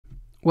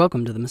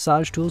Welcome to the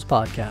Massage Tools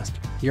Podcast,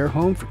 your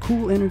home for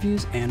cool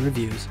interviews and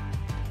reviews.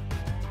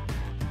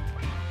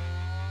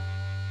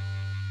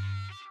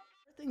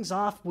 Start things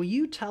off, will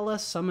you tell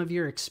us some of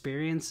your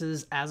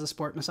experiences as a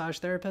sport massage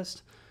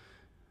therapist?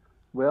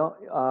 Well,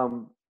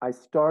 I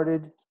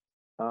started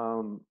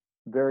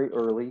very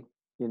early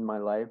in my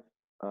life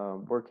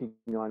working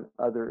on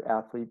other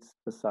athletes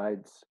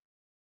besides,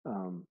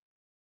 um,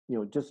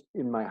 just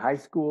in my high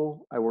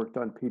school, I worked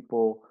on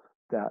people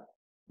that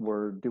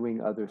were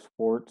doing other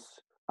sports.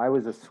 I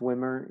was a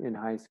swimmer in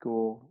high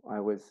school. I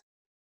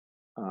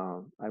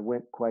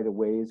went quite a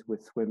ways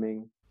with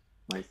swimming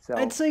I'd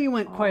myself. say you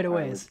went quite a I was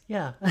ways.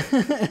 Yeah.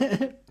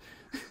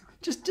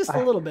 just a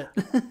I, little bit.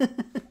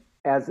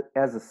 as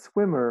a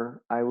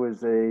swimmer, I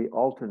was a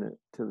alternate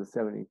to the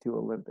 72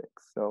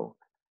 Olympics. So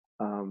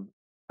um,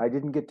 I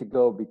didn't get to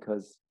go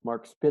because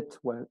Mark Spitz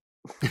went.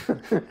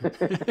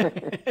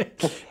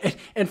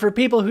 And for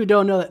people who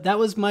don't know that, that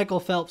was Michael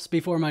Phelps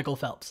before Michael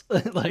Phelps.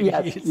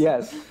 Yes,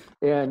 yes.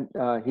 And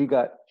he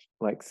got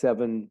like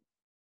 7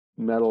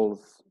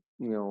 medals,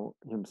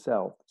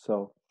 himself.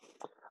 So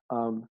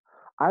um,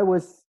 I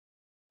was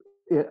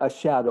a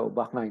shadow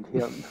behind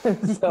him.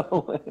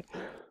 So,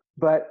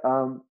 but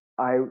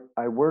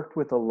I worked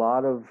with a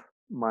lot of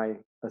my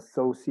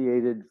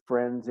associated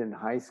friends in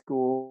high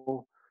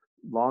school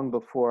long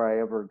before I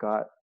ever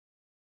got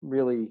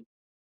really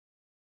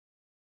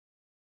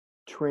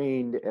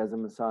trained as a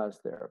massage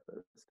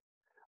therapist.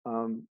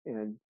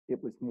 And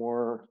it was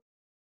more,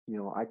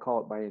 I call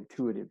it my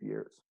intuitive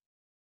years.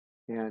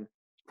 And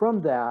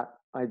from that,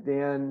 I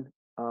then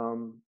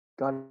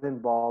got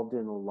involved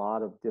in a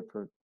lot of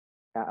different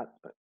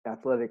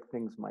athletic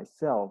things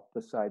myself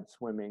besides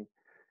swimming.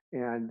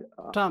 And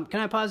Tom, can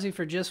I pause you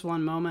for just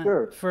one moment?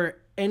 sure, For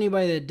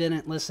anybody that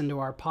didn't listen to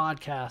our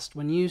podcast,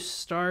 when you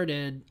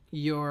started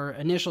your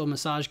initial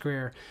massage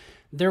career,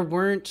 there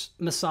weren't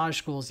massage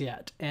schools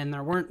yet, and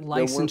there weren't there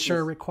weren't,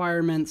 licensure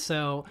requirements.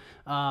 So,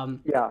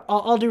 yeah,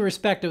 all due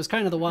respect, it was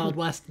kind of the Wild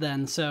West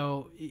then.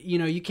 So,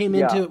 you came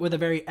into yeah, it with a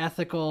very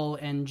ethical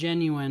and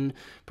genuine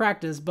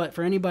practice. But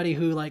for anybody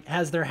who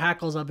has their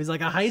hackles up, he's like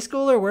a high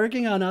schooler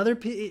working on other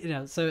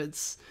people, so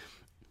it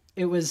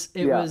yeah. was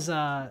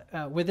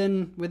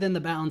within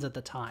the bounds at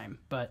the time,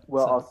 but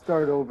Well, I'll so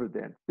start over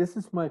then. This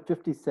is my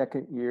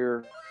 52nd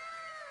year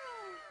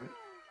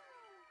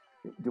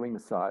doing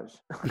massage.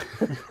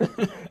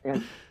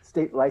 And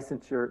state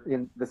licensure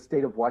in the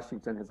state of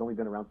Washington has only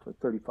been around for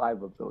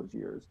 35 of those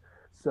years.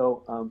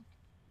 So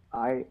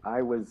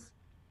I was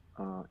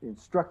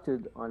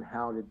instructed on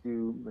how to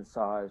do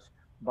massage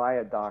by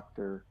a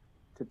doctor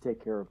to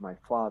take care of my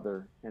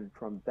father. And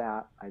from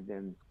that, I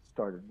then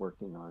started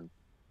working on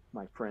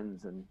my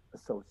friends and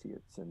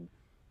associates and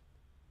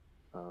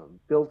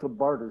built a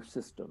barter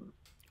system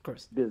of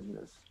course.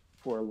 business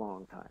for a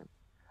long time.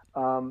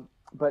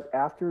 But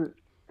after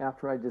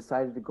I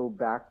decided to go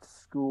back to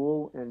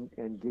school and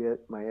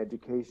get my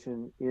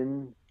education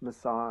in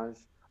massage,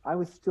 I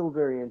was still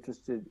very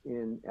interested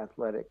in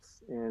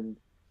athletics, and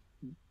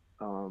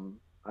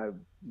I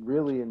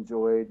really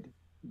enjoyed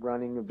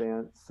running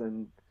events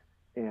and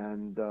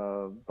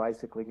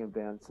bicycling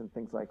events and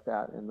things like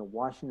that. And the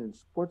Washington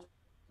Sports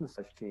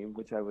Massage Team,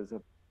 which I was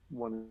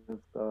one of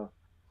the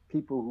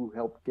people who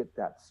helped get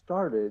that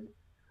started,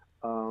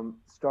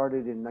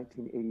 started in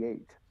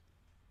 1988.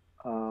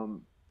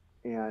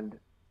 And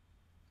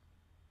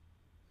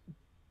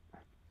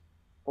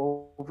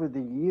over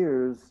the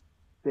years,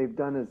 they've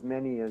done as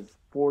many as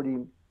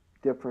 40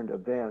 different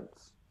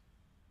events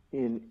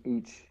in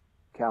each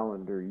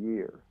calendar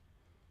year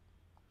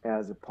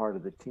as a part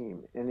of the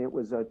team. And it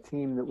was a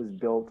team that was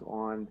built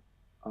on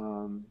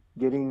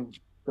getting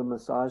the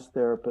massage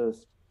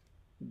therapist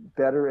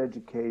better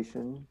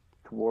education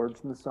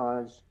towards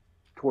massage,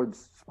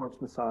 towards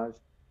sports massage,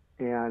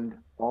 and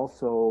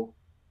also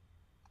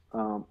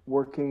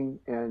working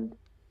and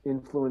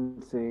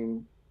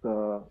influencing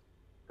the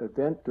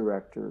event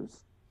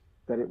directors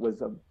that it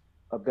was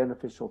a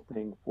beneficial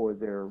thing for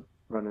their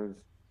runners,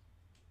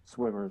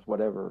 swimmers,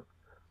 whatever.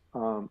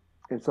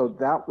 And so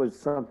that was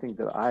something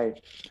that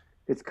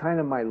it's kind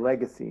of my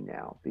legacy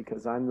now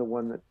because I'm the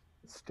one that's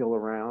still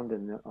around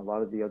and a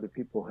lot of the other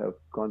people have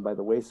gone by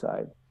the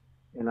wayside.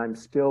 And I'm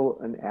still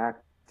an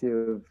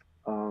active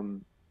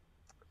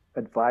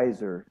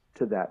advisor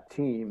to that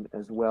team,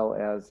 as well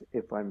as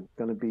if I'm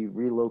going to be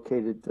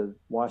relocated to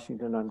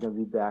Washington, I'm going to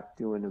be back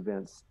doing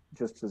events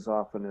just as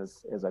often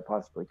as I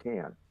possibly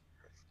can.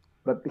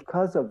 But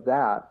because of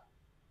that,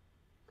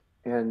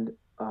 and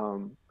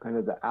kind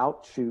of the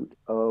outshoot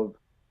of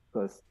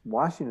the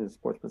Washington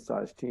Sports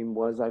Massage Team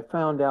was I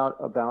found out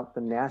about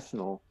the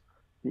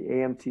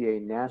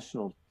AMTA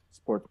National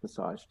Sports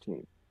Massage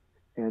Team.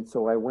 And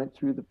so I went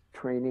through the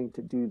training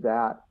to do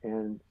that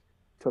and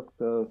took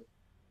the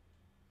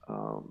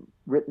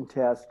written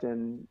test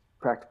and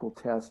practical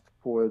test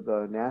for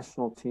the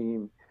national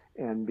team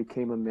and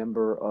became a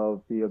member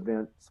of the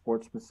Event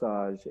Sports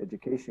Massage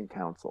Education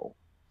Council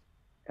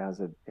as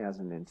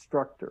an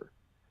instructor.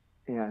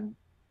 And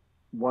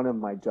one of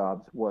my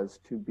jobs was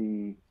to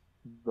be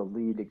the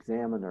lead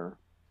examiner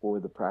for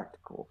the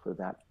practical for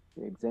that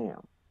exam.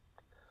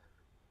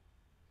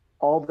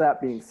 All that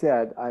being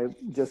said, I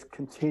just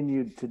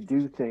continued to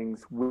do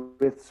things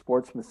with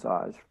sports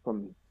massage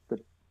from the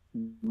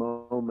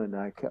moment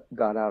I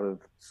got out of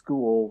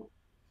school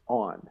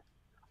on.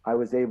 I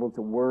was able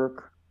to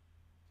work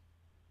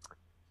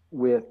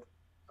with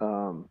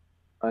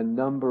a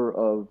number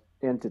of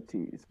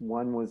entities.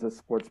 One was a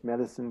sports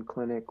medicine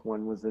clinic,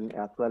 one was an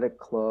athletic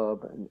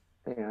club,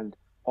 and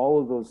all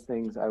of those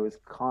things I was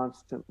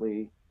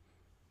constantly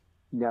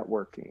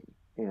networking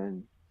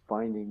and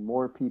finding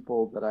more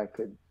people that I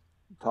could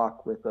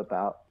talk with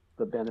about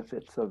the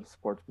benefits of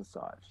sports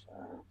massage.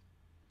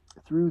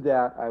 Through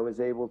that, I was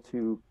able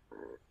to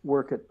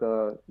work at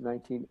the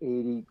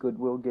 1980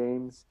 Goodwill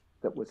Games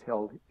that was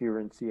held here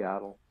in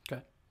Seattle.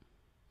 Okay.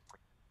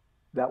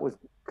 That was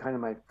kind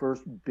of my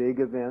first big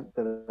event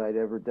that I'd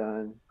ever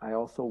done. I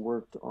also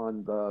worked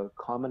on the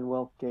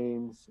Commonwealth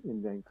Games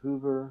in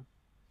Vancouver.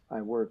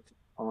 I worked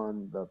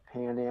on the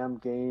Pan Am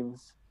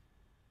Games,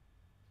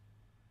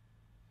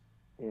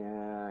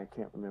 and I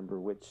can't remember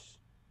which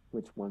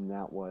one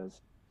that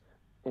was.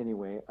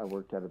 Anyway, I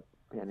worked at a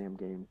Pan Am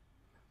game.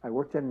 I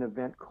worked at an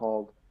event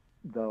called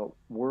the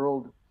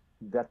World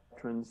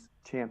Veterans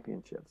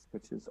Championships,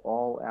 which is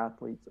all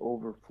athletes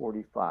over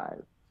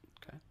 45.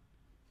 Okay.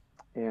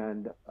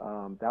 And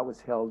that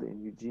was held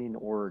in Eugene,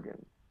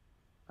 Oregon.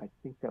 I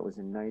think that was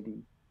in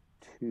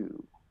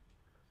 '92.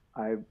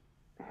 I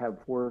have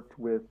worked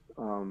with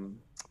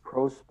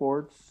pro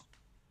sports,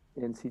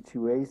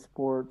 NC2A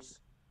sports,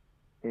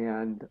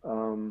 and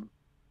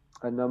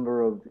a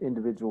number of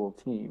individual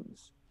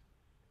teams.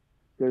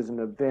 There's an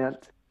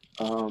event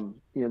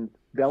in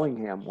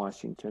Bellingham,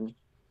 Washington,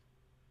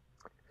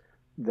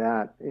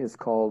 that is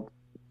called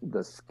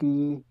the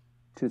Ski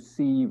to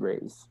Sea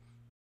race.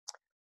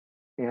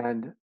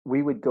 And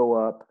we would go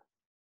up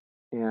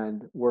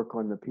and work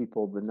on the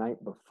people the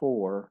night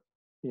before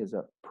is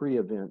a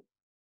pre-event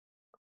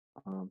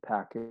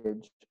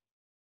package.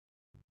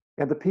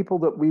 And the people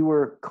that we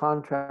were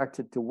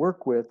contracted to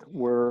work with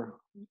were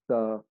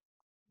the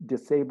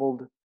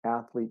Disabled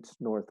Athletes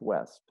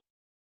Northwest.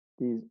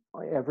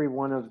 Every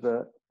one of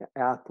the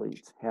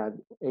athletes had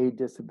a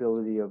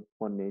disability of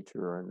one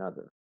nature or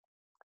another.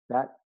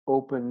 That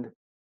opened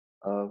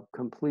a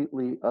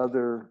completely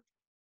other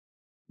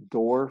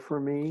door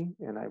for me,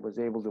 and I was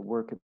able to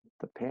work at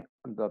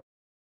the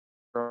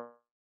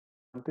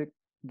Olympic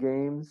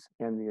Games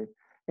and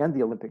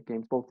the Olympic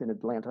Games, both in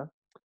Atlanta.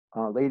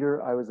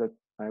 Later, I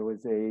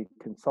was a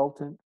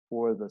consultant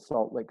for the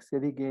Salt Lake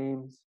City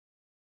Games,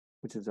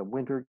 which is a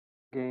winter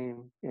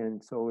game,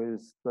 and so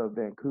is the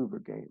Vancouver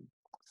game.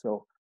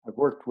 So I've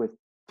worked with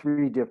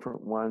 3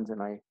 different ones,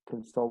 and I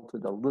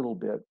consulted a little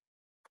bit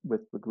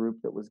with the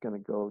group that was going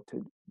to go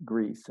to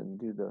Greece and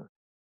do the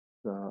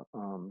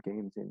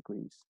games in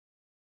Greece.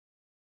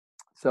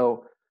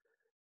 So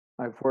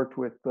I've worked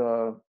with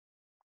the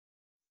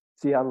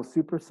Seattle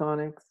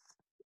Supersonics,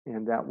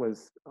 and that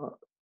was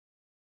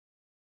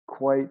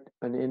quite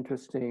an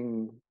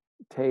interesting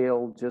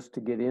tale just to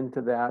get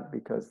into that,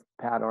 because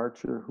Pat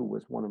Archer, who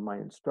was one of my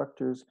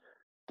instructors,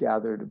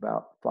 gathered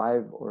about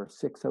 5 or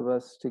 6 of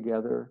us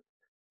together.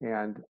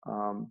 And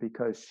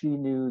because she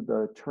knew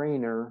the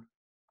trainer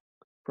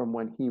from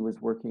when he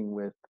was working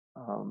with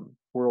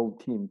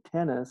World Team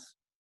Tennis,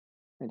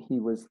 and he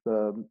was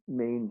the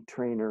main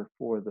trainer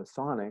for the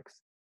Sonics,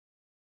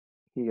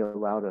 he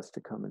allowed us to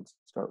come and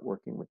start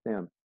working with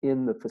them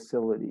in the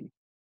facility.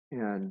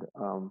 And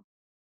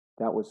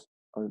that was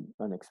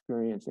an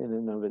experience in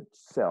and of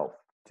itself,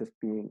 just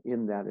being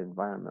in that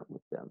environment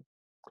with them.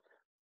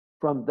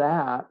 From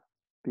that,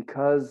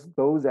 because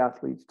those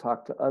athletes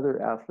talked to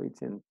other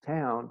athletes in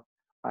town,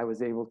 I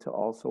was able to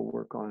also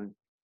work on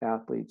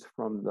athletes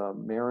from the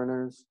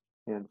Mariners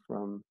and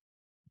from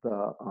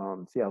the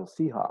Seattle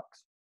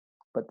Seahawks,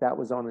 but that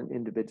was on an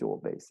individual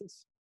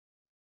basis.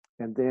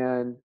 And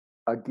then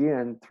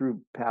again,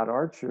 through Pat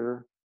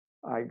Archer,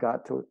 I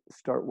got to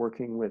start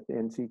working with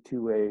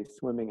NC2A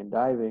swimming and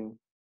diving,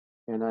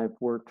 and I've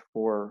worked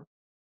for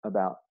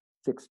about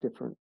 6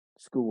 different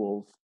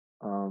schools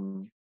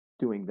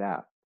doing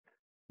that.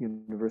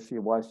 University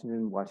of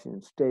Washington,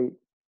 Washington State,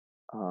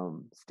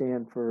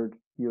 Stanford,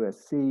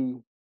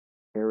 USC,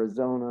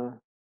 Arizona,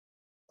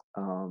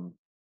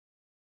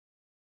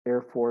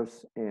 Air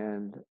Force,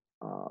 and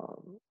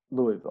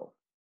Louisville.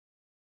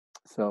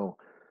 So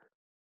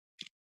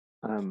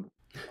I'm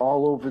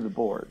all over the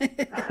board.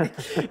 Yeah.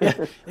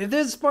 If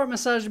there's a sport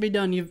massage to be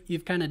done,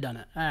 you've kind of done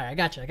it. All right, I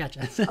gotcha.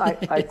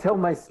 I tell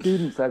my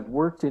students I've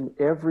worked in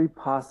every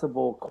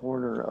possible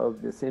corner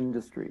of this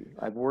industry.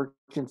 I've worked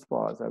in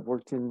spas, I've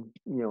worked in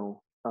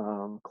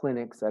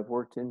clinics, I've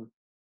worked in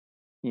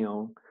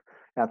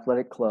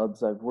athletic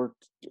clubs, I've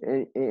worked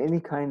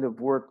any kind of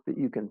work that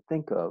you can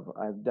think of.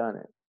 I've done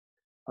it.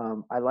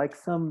 I like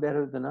some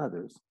better than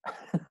others,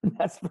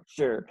 that's for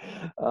sure.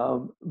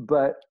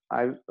 But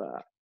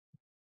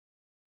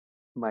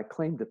my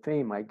claim to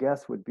fame, I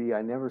guess, would be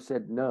I never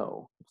said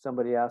no. If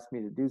somebody asked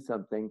me to do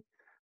something,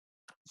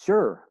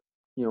 sure,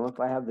 if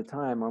I have the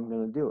time, I'm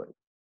going to do it.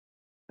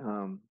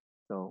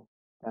 So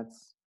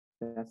that's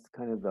that's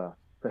kind of the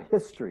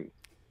history,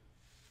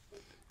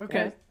 Okay.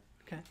 as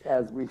Okay.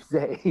 as we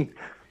say.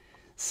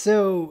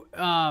 So,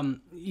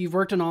 you've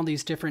worked in all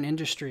these different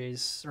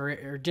industries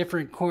or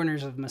different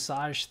corners of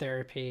massage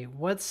therapy.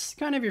 What's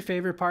kind of your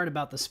favorite part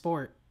about the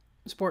sport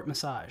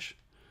massage?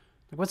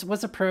 Like,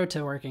 what's a pro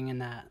to working in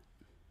that?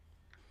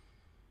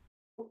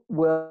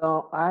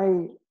 Well,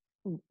 I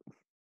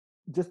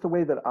just the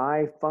way that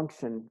I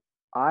function,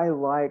 I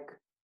like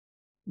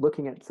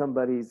looking at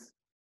somebody's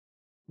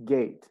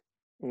gait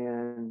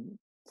and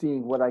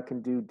seeing what I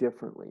can do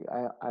differently.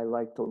 I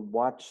like to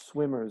watch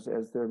swimmers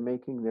as they're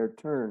making their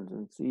turns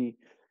and see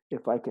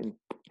if I can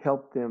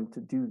help them to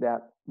do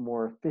that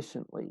more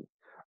efficiently.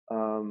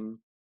 Um,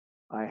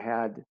 I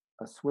had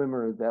a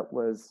swimmer that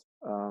was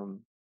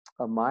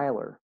a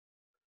miler,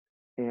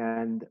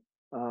 and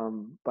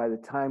by the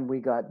time we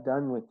got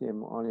done with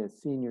him on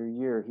his senior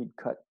year, he'd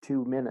cut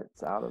 2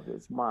 minutes out of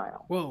his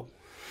mile. Whoa.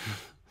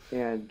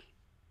 And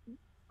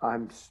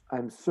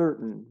I'm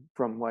certain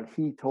from what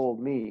he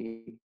told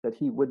me that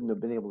he wouldn't have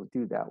been able to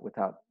do that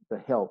without the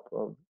help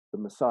of the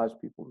massage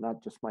people,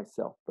 not just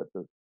myself, but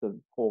the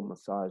whole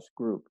massage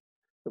group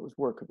that was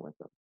working with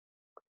them.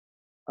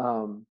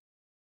 Um,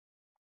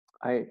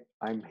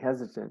 I'm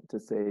hesitant to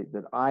say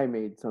that I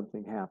made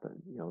something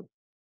happen.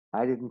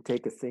 I didn't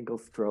take a single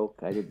stroke.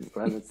 I didn't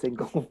run a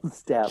single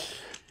step.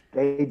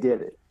 They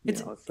did it.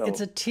 It's So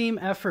a team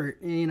effort,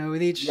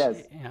 with each,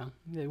 yes,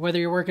 whether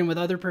you're working with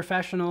other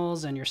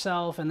professionals and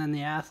yourself and then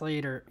the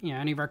athlete or,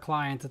 any of our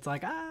clients, it's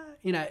like,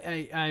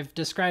 I've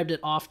described it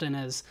often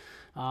as,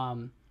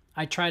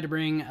 I try to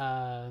bring,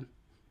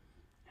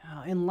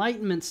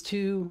 enlightenment's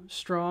too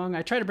strong.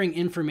 I try to bring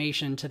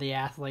information to the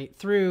athlete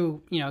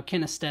through,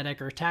 kinesthetic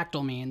or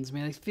tactile means. I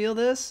mean, like, feel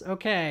this?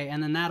 Okay.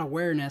 And then that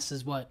awareness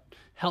is what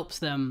helps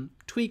them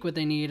tweak what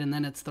they need. And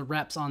then it's the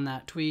reps on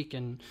that tweak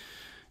and,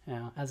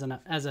 as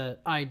an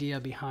idea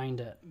behind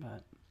it.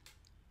 But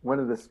one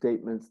of the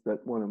statements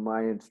that one of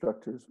my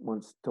instructors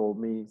once told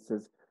me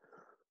says,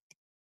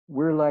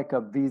 "We're like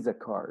a Visa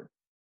card.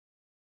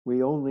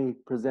 We only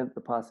present the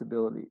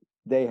possibility.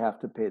 They have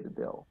to pay the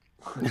bill."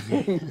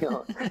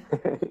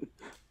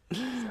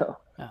 So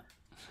yeah,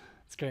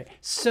 that's great.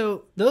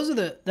 So those are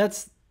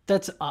that's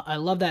I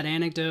love that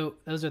anecdote.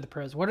 Those are the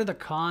pros. What are the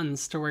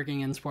cons to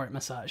working in sport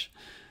massage?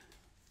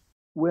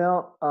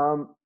 well,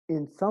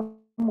 in some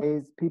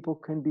ways, people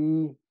can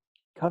be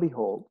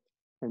cubbyholed,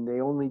 and they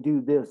only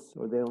do this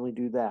or they only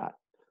do that.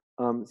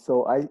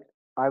 So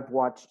I've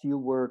watched you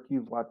work.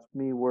 You've watched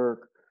me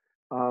work.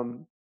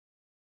 Um,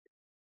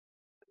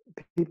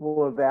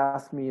 People have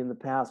asked me in the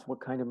past, what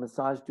kind of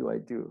massage do I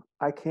do?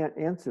 I can't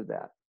answer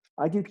that.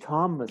 I do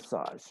Tom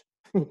massage.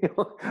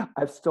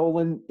 I've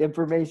stolen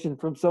information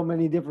from so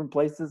many different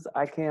places.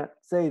 I can't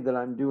say that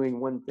I'm doing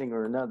one thing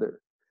or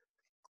another.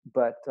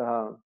 But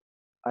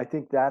I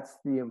think that's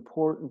the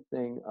important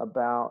thing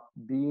about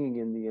being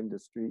in the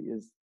industry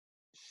is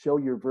show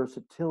your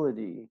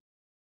versatility,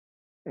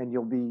 and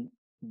you'll be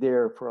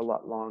there for a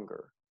lot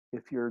longer.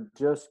 If you're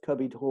just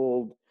cubby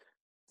holed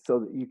so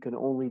that you can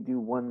only do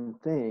one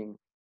thing,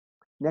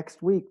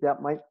 next week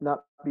that might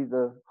not be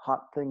the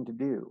hot thing to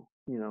do.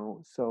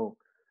 So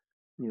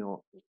you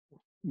know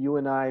you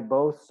and I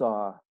both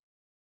saw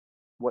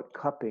what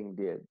cupping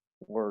did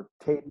or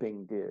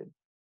taping did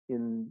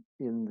in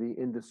the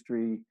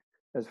industry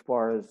as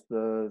far as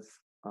the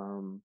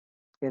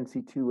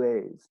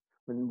NC2As.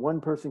 When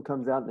one person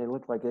comes out and they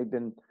look like they've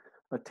been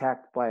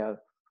attacked by a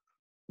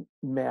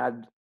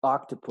mad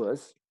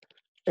octopus,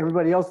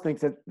 everybody else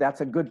thinks that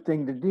that's a good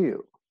thing to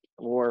do.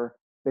 Or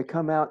they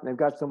come out and they've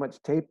got so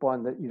much tape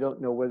on that you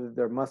don't know whether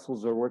their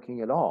muscles are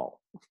working at all.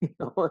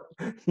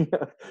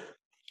 Yeah.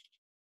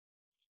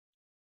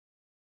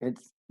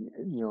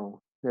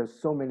 There's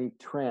so many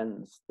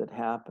trends that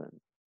happen.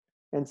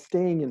 And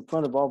staying in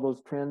front of all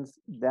those trends,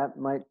 that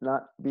might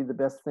not be the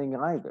best thing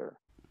either.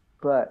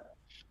 But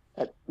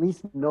at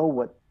least know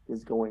what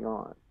is going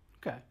on.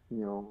 Okay.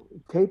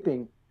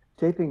 Taping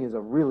is a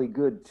really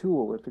good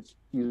tool if it's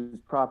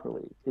used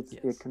properly. It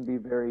Yes. can be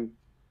very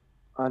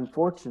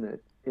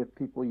unfortunate if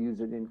people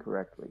use it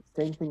incorrectly.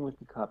 Same thing with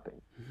the cupping.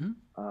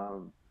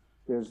 Mm-hmm.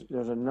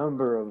 There's a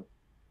number of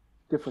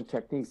different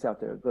techniques out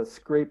there. The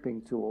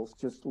scraping tools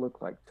just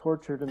look like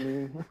torture to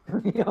me.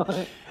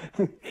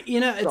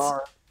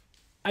 It's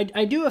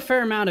I do a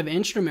fair amount of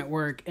instrument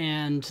work,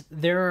 and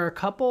there are a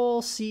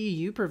couple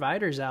CEU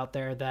providers out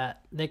there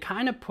that they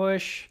kind of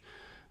push,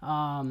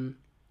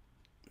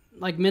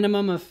 like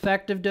minimum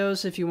effective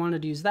dose, if you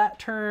wanted to use that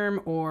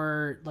term,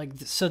 or like,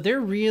 so they're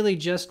really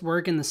just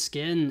working the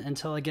skin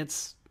until it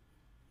gets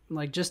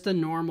like just the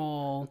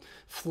normal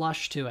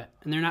flush to it,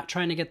 and they're not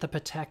trying to get the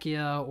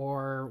petechia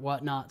or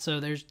whatnot. So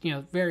there's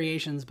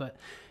variations, but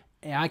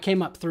I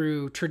came up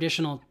through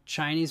traditional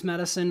Chinese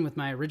medicine with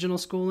my original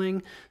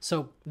schooling.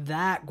 So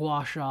that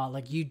gua sha,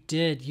 like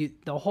the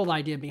whole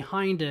idea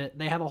behind it,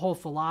 they have a whole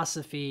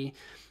philosophy,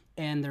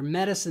 and their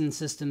medicine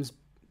systems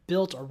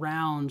built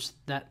around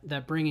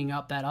that bringing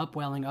up that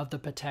upwelling of the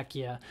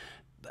petechia.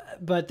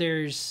 But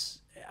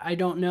I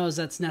don't know if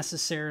that's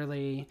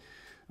necessarily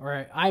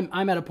or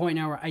I'm at a point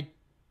now where I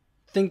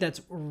think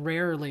that's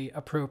rarely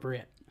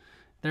appropriate.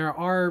 There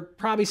are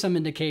probably some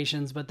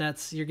indications, but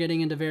you're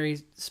getting into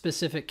very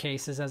specific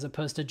cases as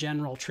opposed to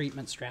general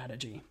treatment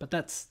strategy. But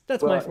that's my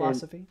Well,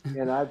 philosophy.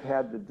 and I've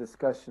had the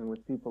discussion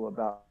with people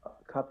about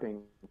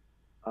cupping,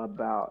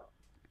 about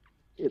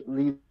it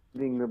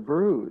leaving the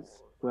bruise.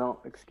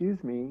 Well,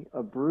 excuse me,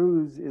 a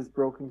bruise is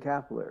broken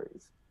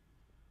capillaries.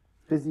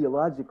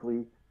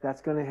 Physiologically,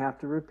 that's going to have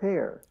to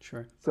repair.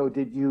 Sure. So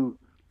did you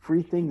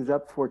free things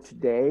up for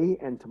today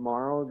and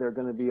tomorrow they're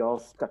going to be all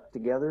stuck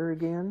together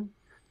again?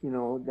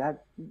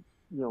 That,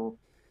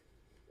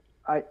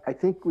 I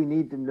think we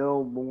need to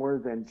know more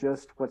than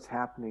just what's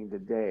happening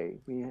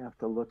today. We have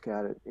to look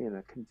at it in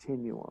a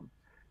continuum.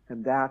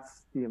 And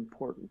that's the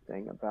important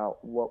thing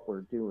about what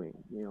we're doing.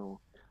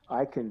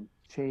 I can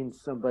change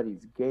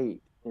somebody's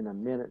gait in a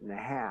minute and a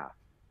half,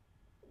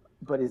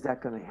 but is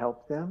that going to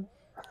help them?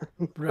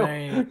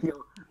 Right.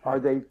 Are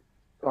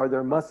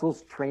their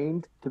muscles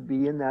trained to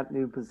be in that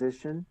new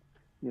position?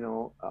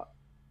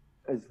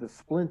 Is the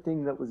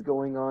splinting that was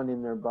going on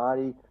in their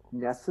body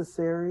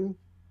necessary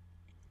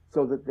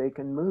so that they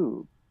can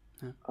move?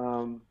 Yeah.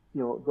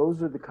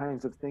 Those are the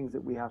kinds of things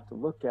that we have to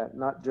look at,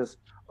 not just,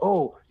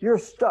 oh, you're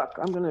stuck,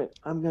 I'm gonna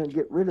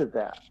get rid of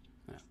that.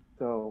 Yeah.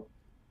 So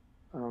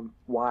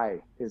why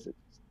is it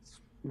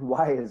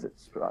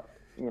stuck?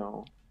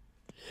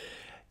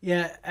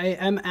 Yeah,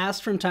 I'm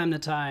asked from time to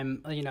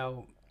time,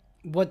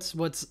 what's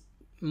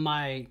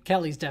my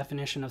Kelly's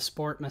definition of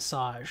sport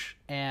massage,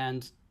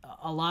 and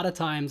a lot of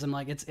times I'm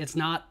like, it's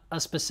not a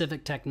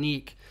specific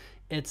technique,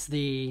 it's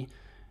the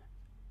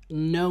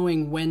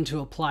knowing when to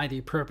apply the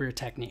appropriate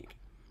technique.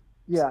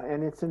 Yeah,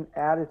 and it's an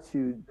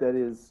attitude that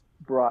is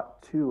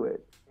brought to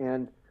it.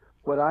 And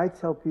what I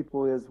tell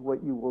people is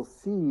what you will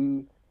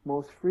see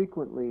most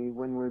frequently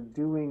when we're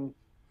doing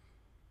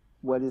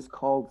what is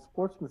called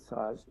sports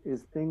massage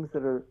is things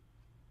that are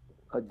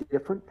a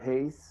different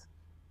pace,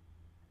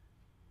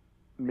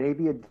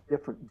 maybe a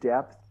different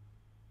depth.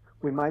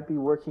 We might be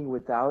working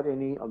without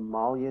any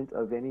emollient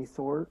of any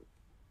sort,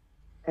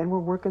 and we're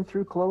working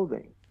through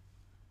clothing.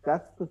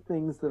 That's the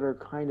things that are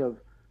kind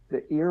of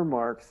the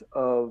earmarks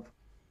of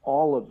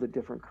all of the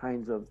different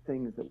kinds of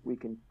things that we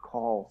can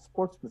call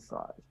sports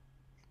massage.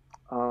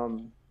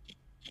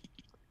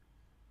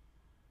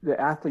 The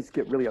athletes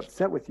get really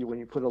upset with you when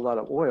you put a lot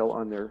of oil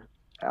on their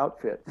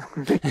outfit.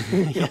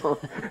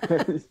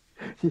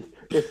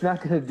 It's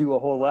not going to do a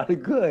whole lot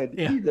of good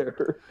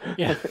either.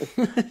 Yeah.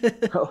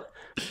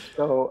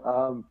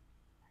 So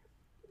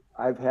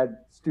I've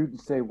had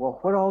students say, well,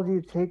 what all do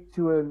you take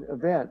to an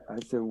event? I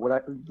said,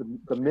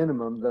 the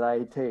minimum that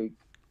I take,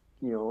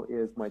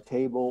 is my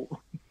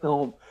table,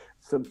 some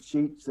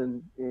sheets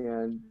and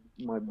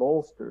my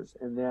bolsters,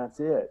 and that's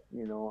it.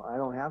 I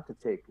don't have to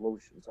take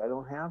lotions. I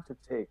don't have to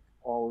take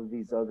all of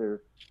these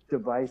other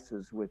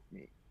devices with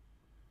me.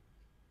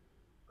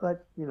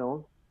 But,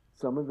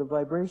 some of the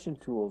vibration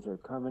tools are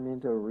coming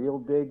into a real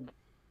big,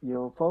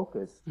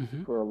 focus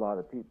for a lot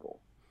of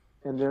people.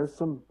 And there's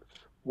some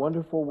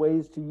wonderful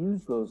ways to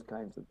use those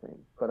kinds of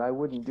things. But I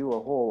wouldn't do a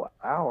whole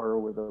hour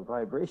with a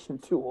vibration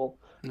tool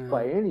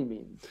by any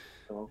means.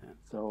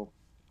 So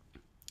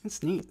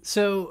That's neat.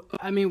 So,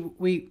 I mean,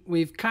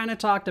 we've kind of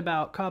talked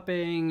about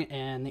cupping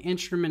and the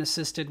instrument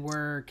assisted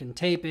work and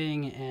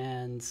taping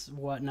and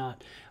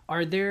whatnot.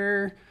 Are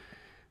there,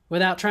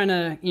 without trying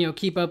to,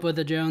 keep up with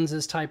the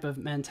Joneses type of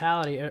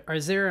mentality,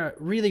 is there a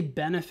really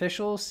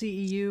beneficial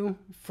CEU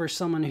for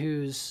someone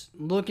who's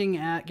looking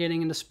at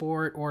getting into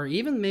sport, or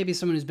even maybe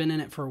someone who's been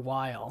in it for a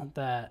while,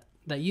 that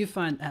you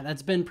find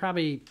that's been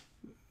probably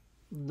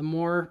the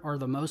more or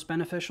the most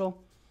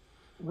beneficial?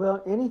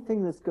 Well,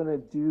 anything that's going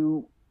to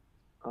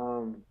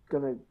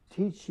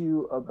teach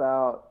you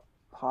about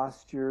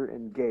posture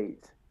and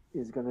gait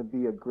is going to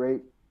be a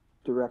great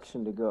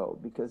direction to go,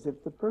 because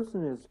if the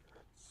person is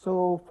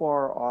so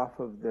far off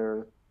of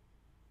their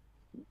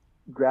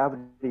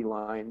gravity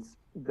lines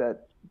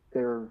that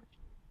they're,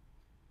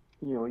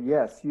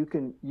 yes, you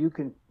can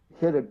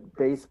hit a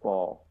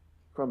baseball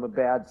from a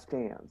bad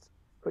stance,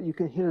 but you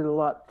can hit it a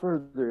lot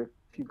further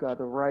if you've got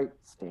the right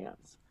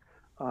stance.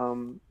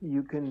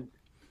 You can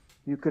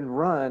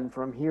run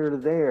from here to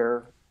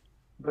there,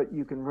 but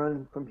you can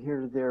run from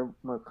here to there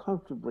more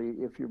comfortably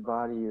if your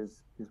body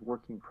is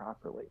working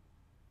properly.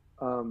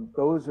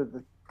 Those are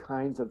the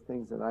kinds of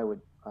things that I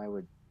would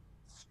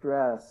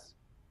stress,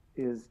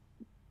 is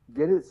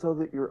get it so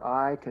that your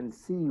eye can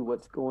see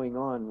what's going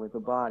on with the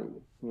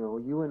body.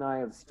 You and I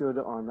have stood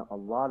on a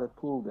lot of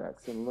pool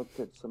decks and looked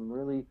at some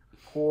really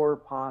poor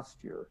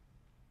posture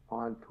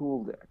on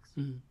pool decks.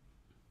 Mm-hmm.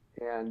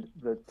 And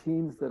the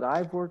teams that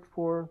I've worked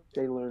for,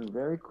 they learn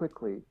very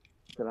quickly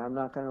that I'm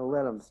not going to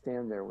let them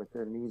stand there with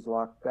their knees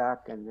locked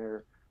back and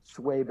their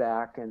sway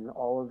back and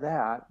all of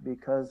that,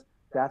 because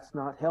that's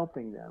not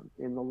helping them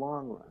in the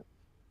long run.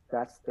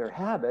 That's their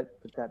habit,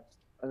 but that's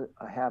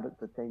a habit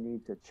that they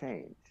need to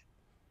change.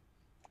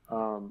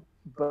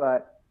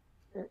 But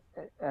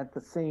at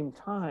the same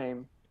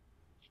time,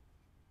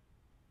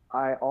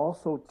 I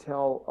also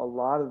tell a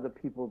lot of the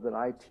people that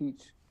I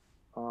teach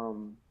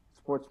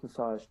sports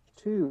massage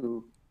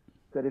too,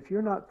 that if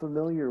you're not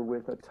familiar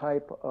with a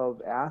type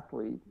of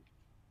athlete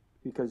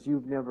because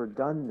you've never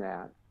done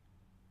that,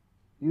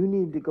 you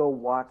need to go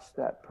watch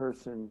that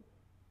person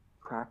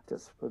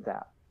practice for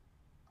that.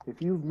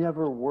 If you've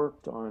never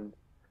worked on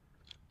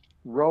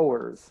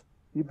rowers,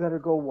 you better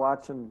go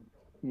watch them.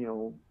 You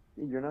know,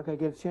 you're not going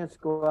to get a chance to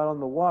go out on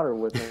the water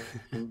with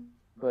them,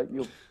 but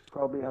you'll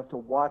probably have to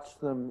watch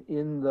them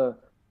in the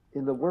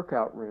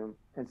workout room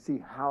and see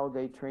how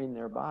they train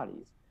their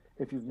bodies.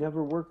 If you've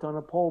never worked on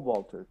a pole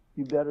vaulter,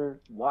 you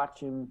better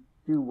watch him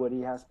do what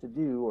he has to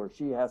do or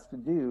she has to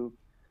do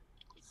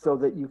so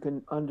that you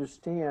can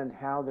understand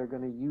how they're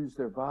going to use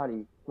their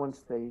body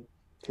once they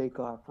take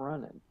off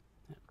running.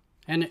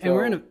 And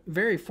we're in a So,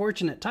 very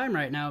fortunate time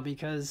right now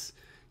because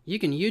you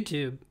can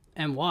YouTube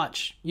and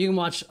watch. You can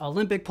watch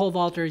Olympic pole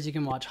vaulters. You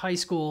can watch high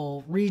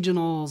school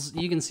regionals.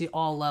 You can see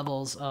all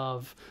levels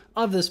of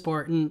the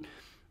sport, and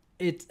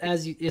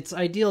it's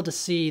ideal to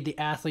see the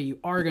athlete you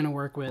are going to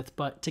work with,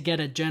 but to get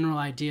a general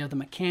idea of the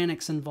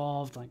mechanics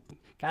involved, like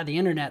God, the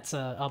internet's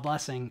a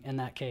blessing in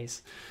that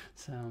case.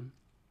 So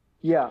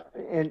yeah,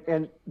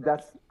 and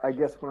that's I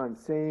guess what I'm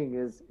saying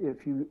is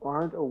if you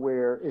aren't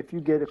aware, if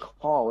you get a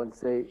call and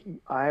say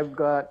I've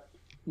got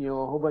a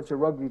whole bunch of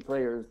rugby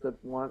players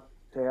that want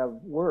to have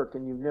work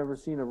and you've never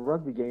seen a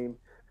rugby game,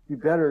 you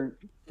better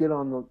get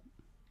on the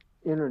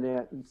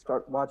internet and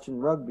start watching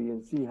rugby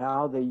and see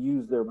how they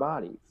use their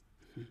bodies.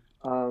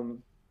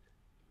 Um,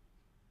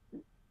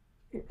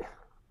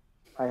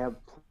 I have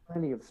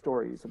plenty of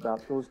stories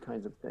about those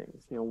kinds of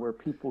things, where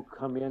people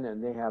come in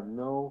and they have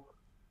no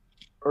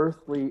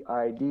earthly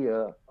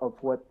idea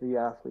of what the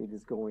athlete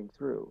is going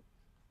through.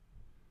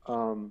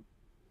 Um,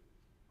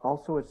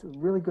 Also, it's a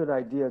really good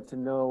idea to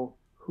know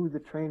who the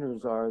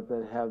trainers are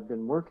that have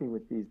been working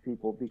with these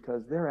people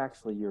because they're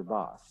actually your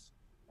boss.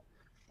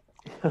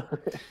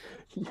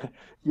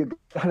 You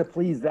got to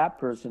please that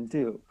person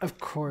too. of You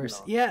course,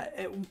 know. yeah.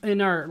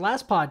 In our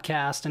last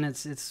podcast, and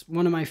it's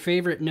one of my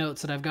favorite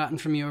notes that I've gotten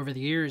from you over the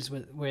years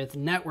with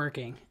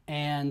networking,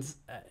 and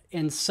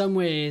in some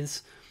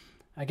ways,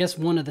 I guess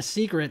one of the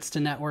secrets to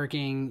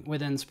networking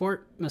within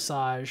sport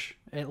massage,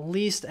 at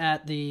least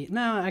at the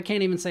no, I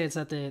can't even say it's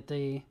at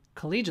the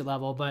collegiate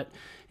level, but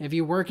if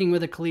you're working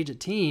with a collegiate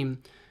team,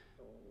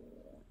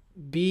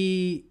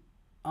 be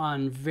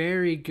on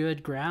very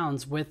good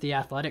grounds with the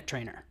athletic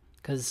trainer.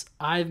 Because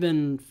I've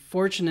been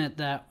fortunate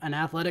that an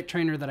athletic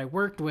trainer that I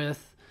worked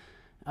with,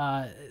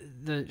 uh,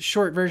 the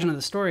short version of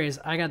the story is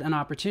I got an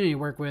opportunity to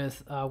work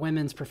with a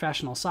women's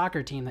professional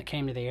soccer team that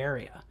came to the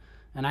area.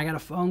 And I got a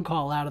phone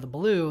call out of the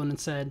blue and it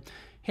said,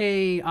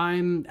 "Hey,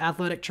 I'm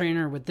athletic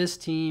trainer with this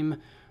team.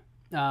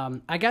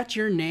 I got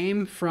your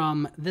name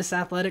from this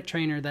athletic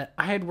trainer that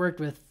I had worked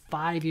with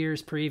 5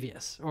 years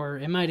previous, or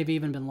it might have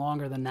even been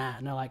longer than that."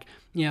 And they're like,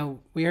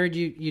 "We heard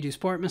you do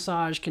sport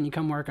massage. Can you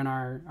come work on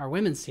our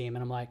women's team?"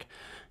 And I'm like,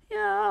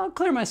 "Yeah, I'll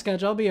clear my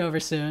schedule. I'll be over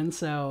soon."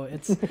 So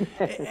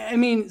I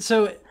mean,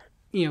 so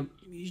you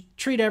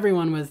treat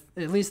everyone with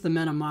at least the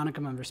minimum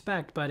modicum of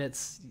respect, but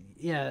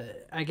yeah,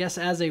 I guess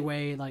as a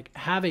way, like,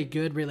 have a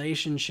good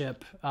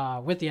relationship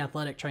with the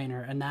athletic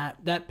trainer, and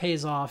that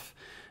pays off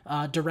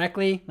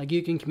directly. Like,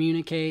 you can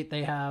communicate.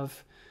 They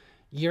have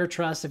your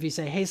trust. If you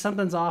say, "Hey,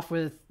 something's off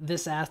with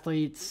this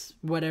athlete's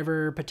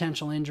whatever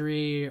potential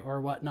injury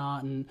or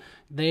whatnot," and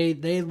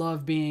they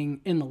love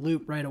being in the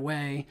loop right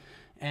away,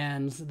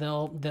 and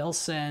they'll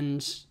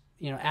send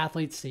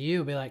athletes to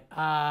you, be like,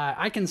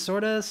 "I can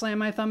sort of slam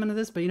my thumb into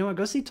this, but you know what,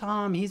 go see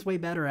Tom, he's way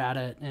better at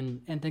it,"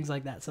 and things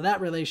like that. So that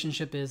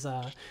relationship is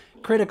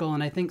critical,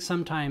 and I think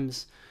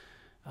sometimes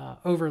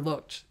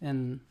overlooked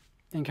in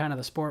kind of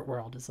the sport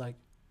world. It's like,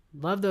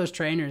 love those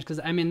trainers,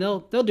 because I mean they'll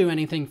do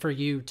anything for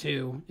you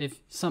too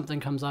if something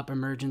comes up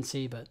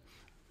emergency. But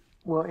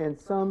Well, and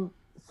some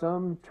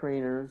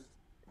trainers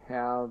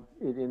have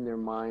it in their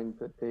mind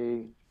that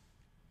they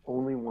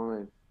only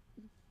want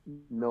to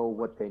know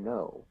what they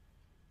know,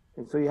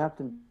 and so you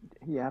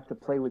have to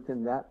play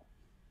within that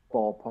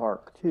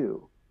ballpark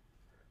too.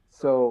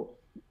 So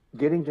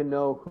getting to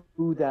know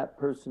who that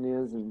person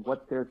is and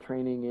what their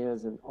training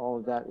is and all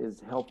of that is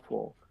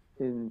helpful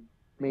in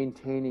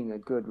maintaining a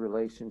good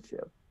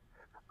relationship.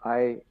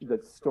 The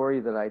story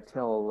that I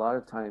tell a lot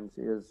of times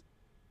is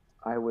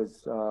I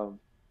was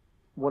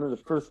one of the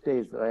first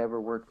days that I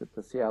ever worked with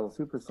the Seattle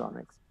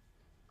Supersonics,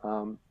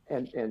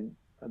 and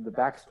the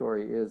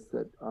backstory is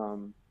that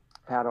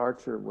Pat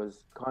Archer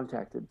was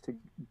contacted to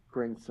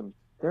bring some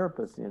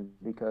therapists in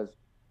because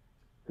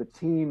the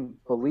team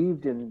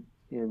believed in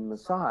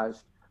massage,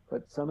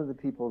 but some of the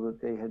people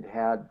that they had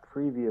had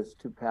previous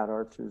to Pat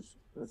Archer's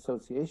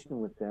association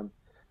with them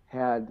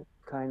had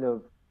kind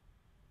of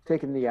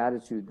taken the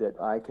attitude that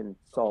I can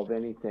solve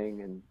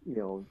anything and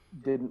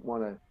didn't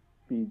want to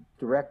be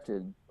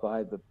directed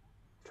by the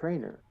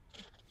trainer.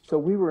 So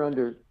we were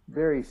under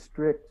very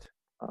strict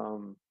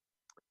um,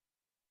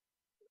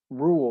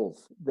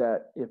 rules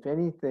that if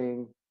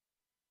anything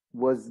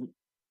was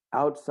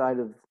outside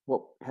of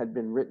what had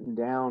been written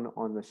down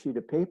on the sheet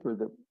of paper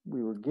that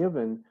we were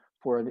given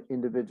for an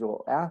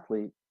individual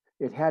athlete,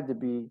 it had to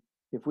be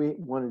if we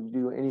wanted to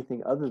do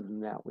anything other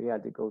than that, we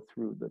had to go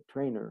through the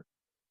trainer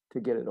to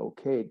get it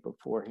okayed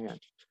beforehand.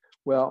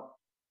 Well,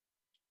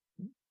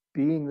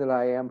 being that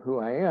I am who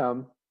I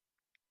am,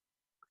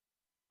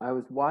 I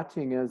was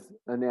watching as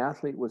an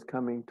athlete was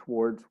coming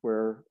towards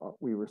where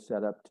we were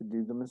set up to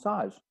do the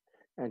massage,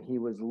 and he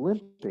was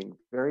limping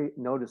very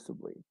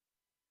noticeably.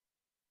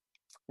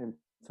 And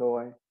so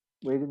I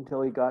waited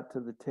until he got to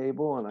the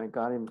table, and I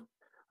got him.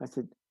 I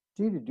said,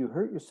 "Gee, did you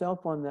hurt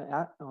yourself on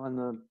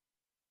the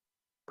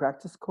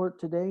practice court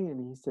today?"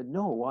 And he said,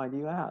 "No. Why do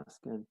you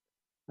ask?" And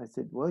I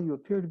said, "Well, you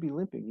appear to be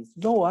limping." He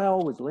said, "No, I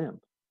always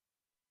limp,"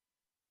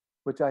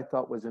 which I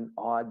thought was an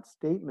odd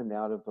statement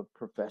out of a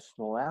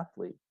professional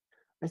athlete.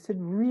 I said,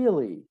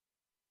 "Really?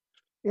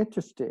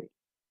 Interesting."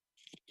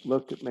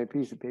 Looked at my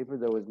piece of paper.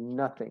 There was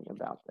nothing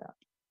about that.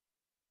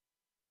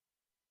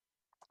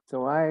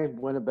 So I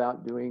went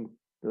about doing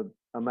the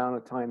amount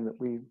of time that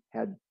we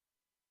had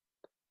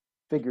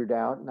figured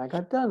out, and I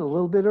got done a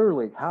little bit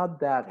early. How'd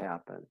that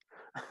happen?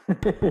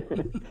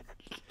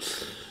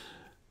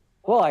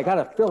 Well, I got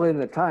to fill in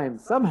the time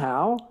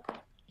somehow.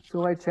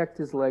 So I checked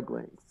his leg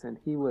lengths, and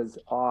he was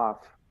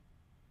off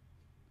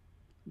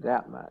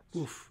that much.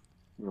 Oof.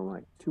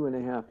 Like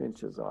 2.5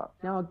 inches off.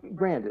 Now,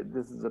 granted,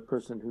 this is a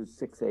person who's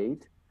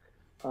 6'8".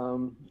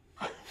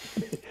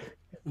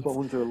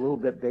 Bones are a little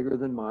bit bigger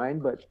than mine,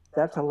 but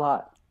that's a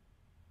lot.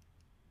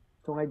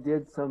 So I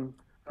did some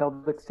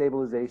pelvic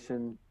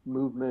stabilization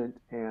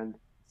movement and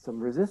some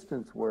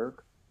resistance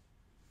work.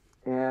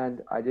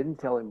 And I didn't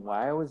tell him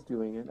why I was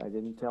doing it. I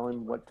didn't tell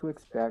him what to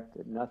expect,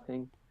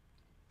 nothing.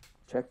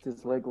 Checked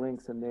his leg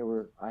lengths, and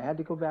I had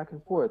to go back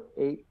and forth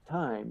 8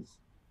 times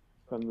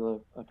from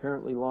the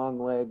apparently long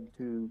leg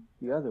to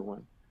the other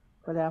one.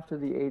 But after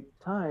the 8th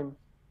time,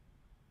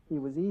 he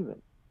was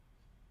even.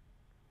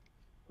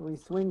 So he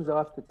swings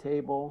off the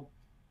table.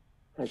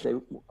 I say,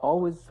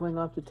 always swing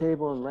off the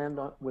table and land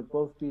with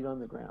both feet on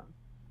the ground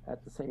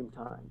at the same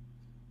time.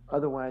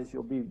 Otherwise,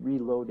 you'll be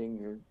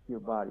reloading your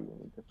body in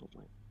a different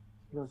way.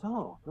 He goes,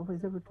 "Oh,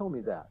 nobody's ever told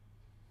me that."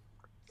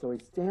 So he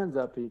stands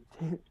up, he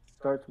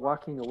starts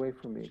walking away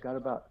from me, got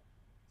about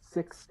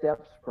 6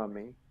 steps from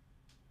me,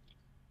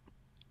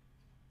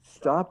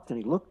 stopped,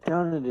 and he looked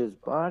down at his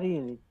body,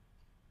 and he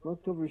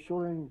looked over his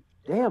shoulder, and,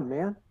 "Damn,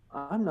 man,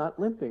 I'm not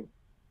limping."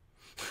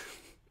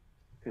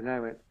 And I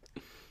went,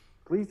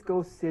 "Please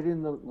go sit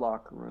in the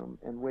locker room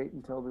and wait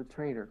until the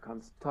trainer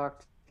comes to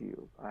talk to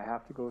you. I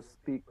have to go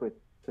speak with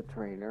the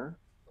trainer."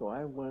 So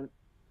I went,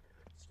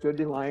 stood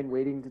in line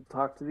waiting to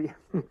talk to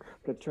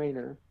the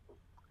trainer.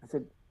 I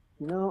said,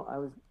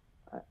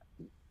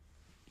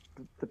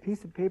 the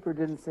piece of paper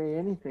didn't say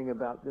anything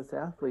about this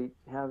athlete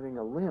having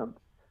a limp,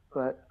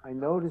 but I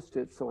noticed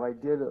it, so I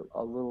did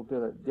a little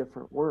bit of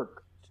different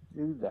work to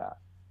do that.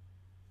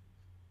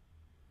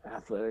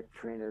 Athletic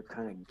trainer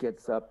kind of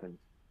gets up, and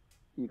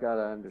you got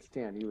to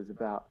understand, he was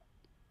about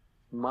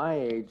my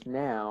age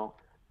now,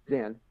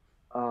 then,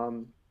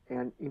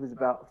 and he was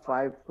about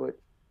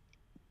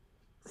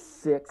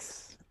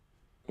 5'6",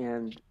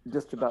 and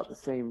just about the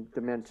same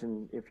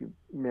dimension if you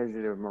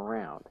measured him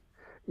around.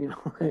 He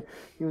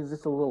was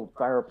just a little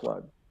fire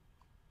plug.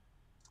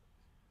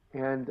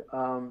 And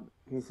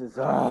he says,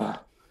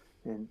 "Ah,"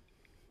 and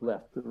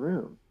left the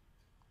room.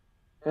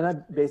 And I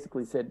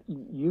basically said,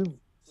 "You've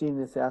seen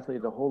this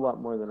athlete a whole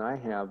lot more than I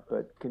have,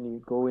 but can you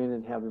go in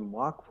and have him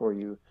walk for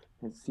you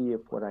and see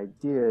if what I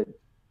did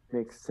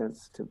makes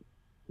sense to,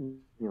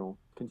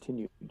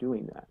 continue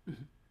doing that?"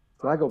 Mm-hmm.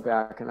 So I go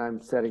back, and I'm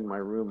setting my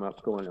room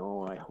up going,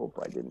 "Oh, I hope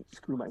I didn't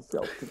screw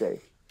myself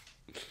today."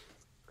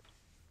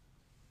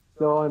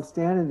 So I'm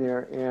standing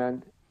there,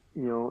 and,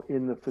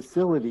 in the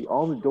facility,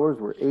 all the doors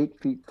were 8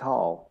 feet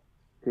tall.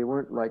 They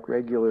weren't like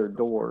regular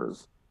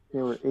doors.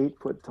 They were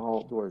 8-foot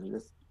tall doors. And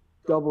this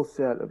double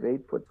set of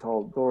 8-foot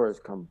tall doors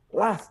come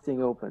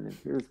blasting open, and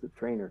here's the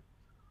trainer.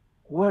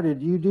 "What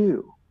did you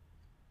do?"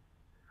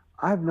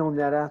 "I've known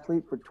that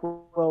athlete for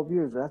 12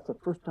 years. That's the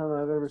first time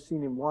I've ever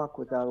seen him walk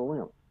without a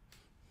limp."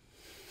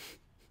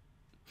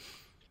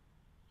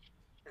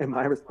 And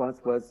my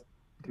response was,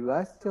 "Do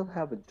I still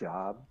have a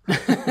job?"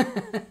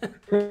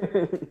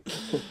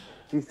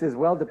 He says,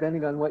 "Well,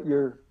 depending on what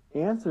your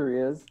answer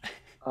is,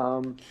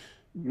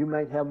 you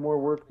might have more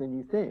work than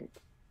you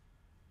think."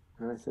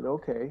 And I said,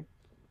 "Okay."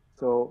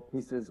 So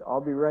he says,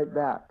 "I'll be right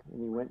back."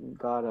 And he went and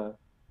got a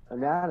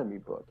anatomy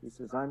book. He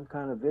says, "I'm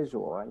kind of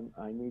visual.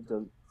 I need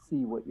to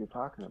see what you're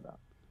talking about."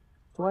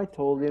 So I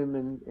told him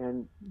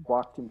and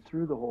walked him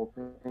through the whole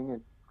thing.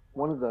 And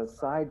one of the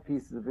side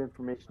pieces of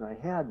information I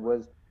had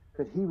was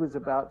that he was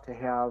about to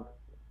have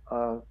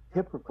a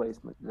hip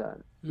replacement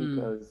done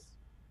because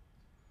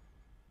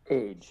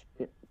age.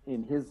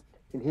 In his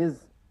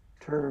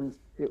terms,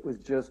 it was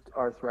just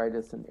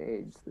arthritis and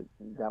age.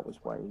 That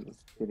was why he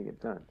was getting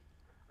it done.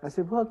 I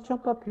said, "Well,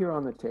 jump up here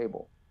on the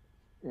table."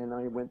 And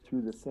I went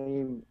through the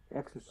same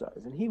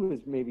exercise, and he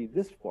was maybe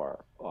this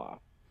far off.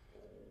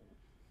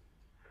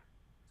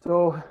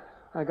 So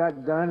I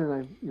got done, and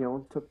I,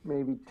 took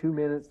maybe 2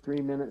 minutes,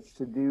 3 minutes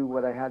to do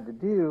what I had to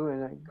do,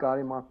 and I got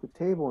him off the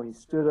table, and he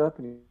stood up,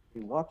 and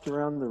he walked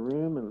around the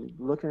room, and he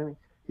looked at me.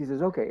 he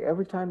says, okay,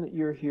 every time that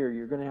you're here,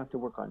 you're going to have to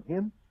work on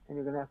him and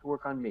you're going to have to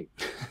work on me.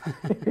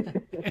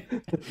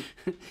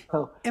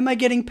 So, Am I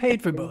getting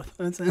paid for both?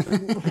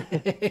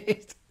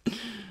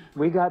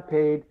 we got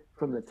paid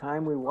from the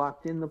time we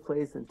walked in the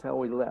place until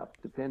we left,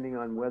 depending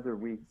on whether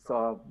we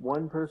saw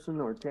one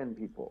person or 10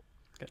 people.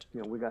 Good.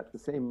 We got the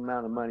same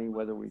amount of money,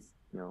 whether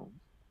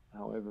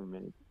however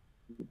many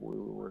people we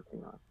were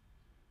working on.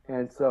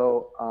 And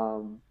so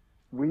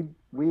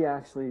we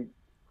actually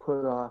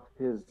put off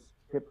his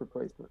hip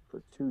replacement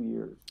for 2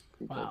 years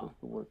because of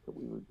the work that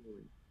we were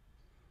doing.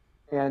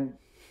 And,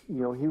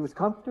 he was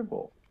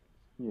comfortable,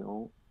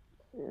 and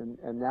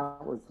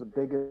that was the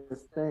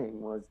biggest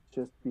thing, was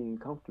just being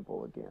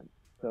comfortable again.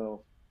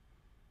 So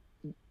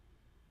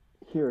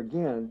here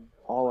again,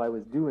 all I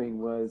was doing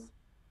was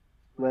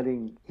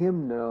letting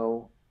him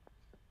know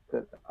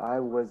that I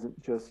wasn't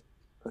just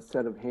a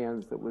set of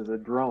hands that was a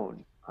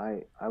drone.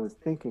 I was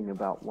thinking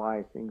about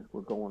why things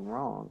were going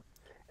wrong.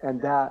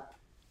 And that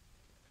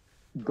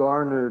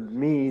garnered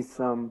me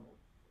some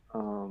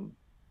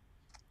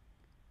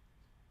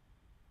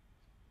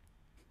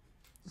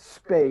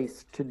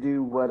space to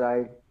do what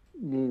I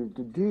needed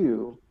to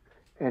do.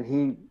 And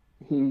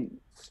he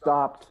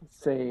stopped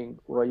saying,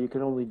 well, you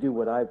can only do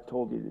what I've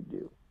told you to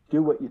do.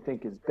 Do what you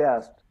think is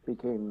best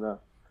became the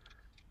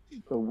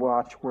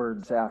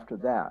watchwords after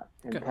that.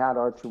 And Good. Pat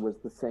Archer was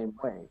the same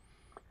way.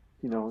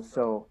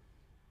 So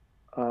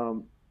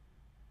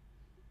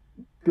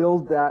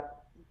build that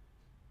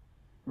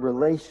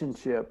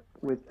relationship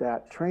with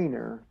that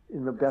trainer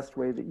in the best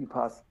way that you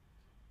possibly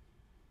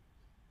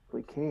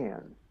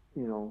can,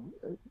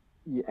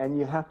 and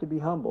you have to be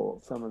humble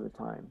some of the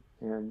time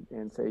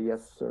and say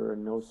yes sir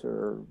and no sir,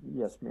 or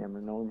yes ma'am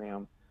or no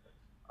ma'am,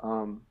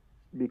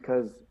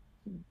 because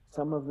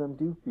some of them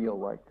do feel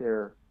like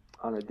they're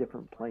on a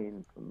different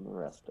plane from the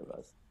rest of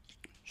us.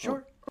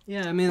 Sure.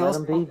 Yeah, I mean, let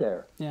them be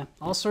there. Yeah,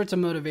 all sorts of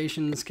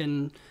motivations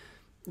can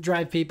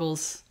drive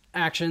people's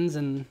actions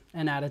and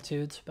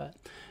attitudes. But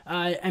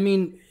I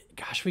mean,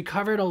 gosh, we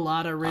covered a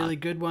lot of really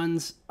good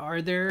ones.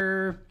 Are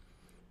there?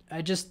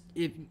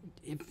 If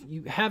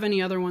you have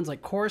any other ones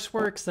like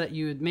courseworks that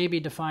you would maybe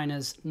define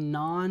as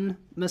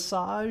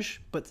non-massage,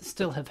 but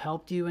still have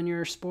helped you in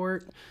your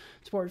sport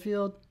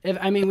field?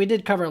 We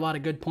did cover a lot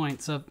of good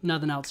points, so if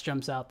nothing else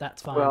jumps out,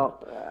 that's fine.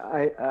 Well,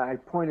 I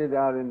pointed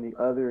out in the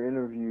other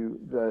interview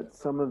that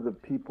some of the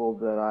people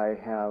that I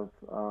have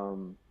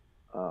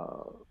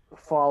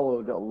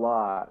followed a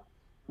lot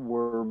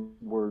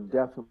were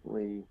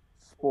definitely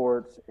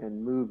sports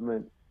and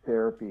movement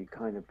therapy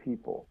kind of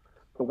people.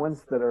 The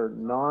ones that are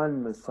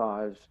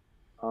non-massage,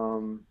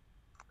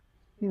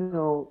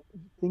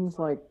 things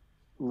like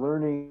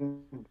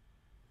learning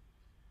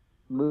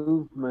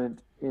movement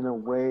in a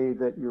way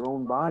that your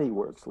own body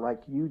works,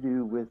 like you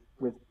do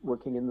with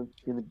working in the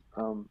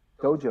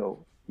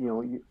dojo.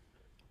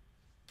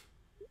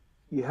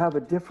 You have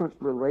a different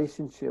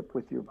relationship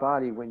with your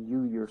body when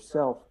you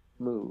yourself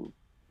move.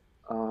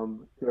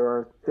 There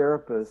are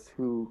therapists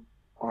who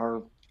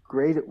are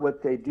great at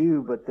what they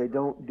do, but they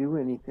don't do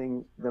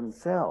anything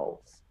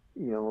themselves.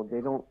 They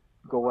don't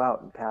go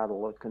out and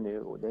paddle a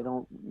canoe. They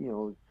don't,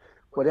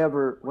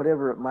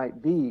 whatever it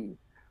might be.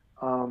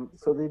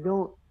 So they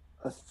don't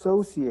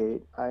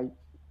associate,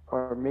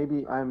 or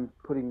maybe I'm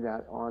putting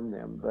that on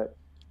them, but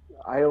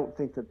I don't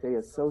think that they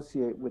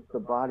associate with the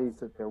bodies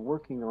that they're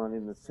working on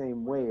in the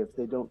same way if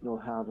they don't know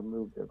how to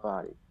move their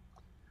body.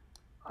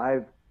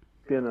 I've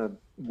been a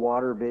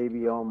water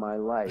baby all my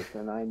life,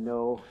 and I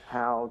know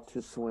how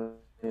to swim.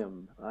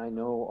 I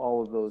know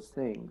all of those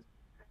things.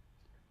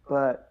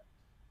 But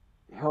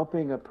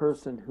helping a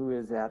person who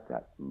is at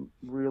that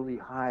really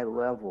high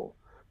level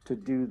to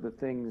do the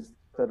things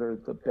that are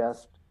the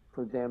best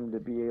for them to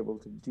be able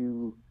to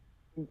do,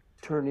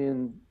 turn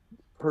in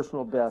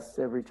personal bests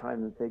every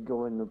time that they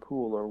go in the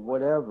pool or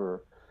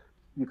whatever,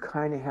 you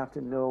kind of have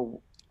to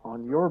know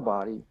on your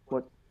body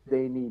what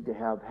they need to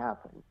have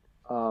happen.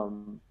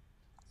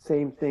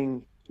 Same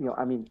thing,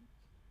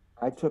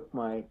 I took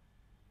my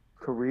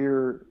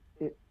career,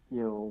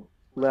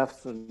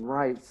 lefts and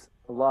rights,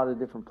 a lot of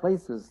different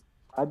places.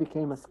 I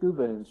became a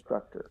scuba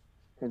instructor.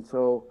 And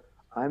so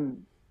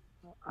I'm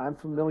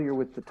familiar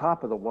with the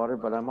top of the water,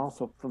 but I'm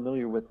also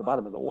familiar with the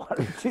bottom of the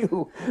water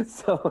too.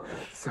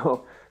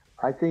 So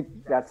I think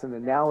that's an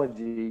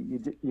analogy.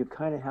 You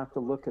kind of have to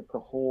look at the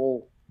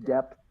whole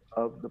depth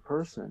of the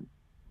person.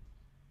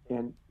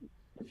 And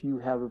if you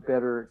have a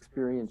better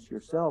experience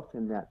yourself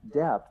in that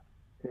depth,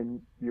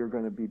 then you're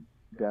going to be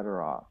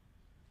better off.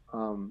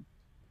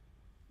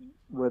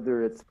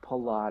 Whether it's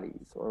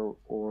Pilates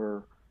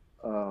or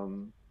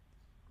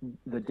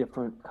the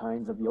different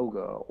kinds of yoga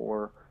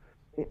or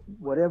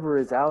whatever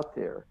is out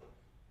there,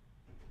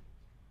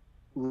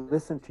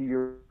 listen to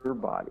your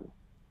body,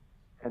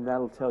 and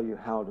that'll tell you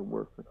how to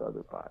work with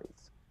other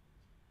bodies.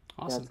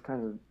 Awesome. That's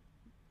kind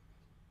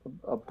of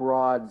a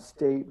broad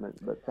statement,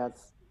 but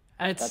that's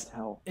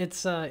how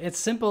it's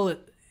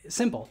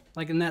simple.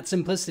 Like, in that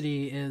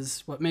simplicity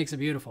is what makes it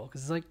beautiful,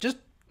 because it's like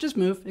just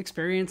move,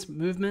 experience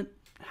movement,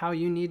 how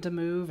you need to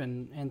move,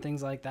 and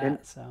things like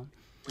that.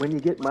 when you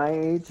get my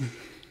age,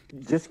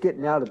 just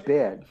getting out of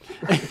bed.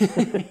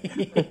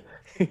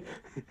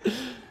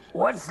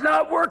 What's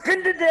not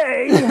working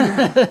today?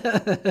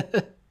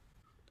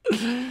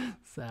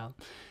 So,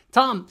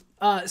 Tom,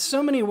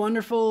 so many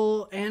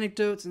wonderful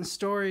anecdotes and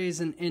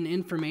stories and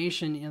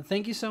information.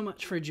 Thank you so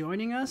much for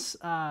joining us.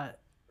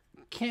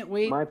 Can't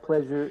wait. My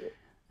pleasure.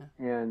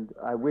 And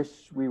I wish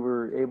we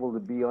were able to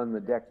be on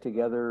the deck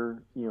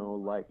together,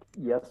 like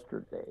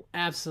yesterday.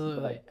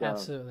 Absolutely.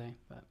 Absolutely.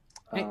 But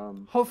hey,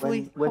 when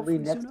hopefully we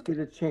next get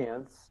a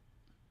chance,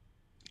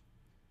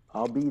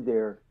 I'll be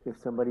there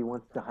if somebody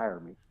wants to hire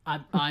me.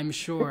 I'm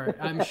sure.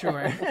 I'm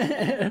sure.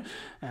 Yeah.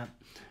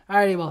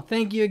 Alrighty, well,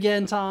 thank you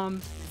again, Tom.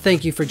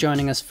 Thank you for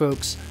joining us,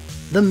 folks.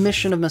 The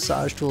mission of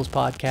Massage Tools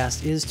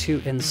Podcast is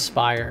to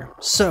inspire.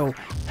 So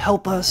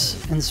help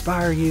us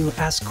inspire you.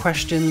 Ask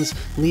questions,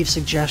 leave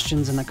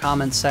suggestions in the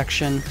comments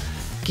section.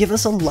 Give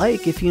us a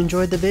like if you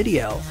enjoyed the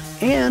video.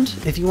 And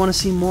if you want to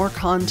see more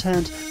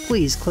content,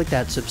 please click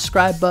that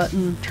subscribe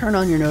button, turn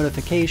on your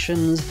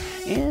notifications,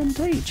 and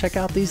hey, check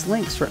out these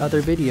links for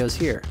other videos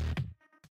here.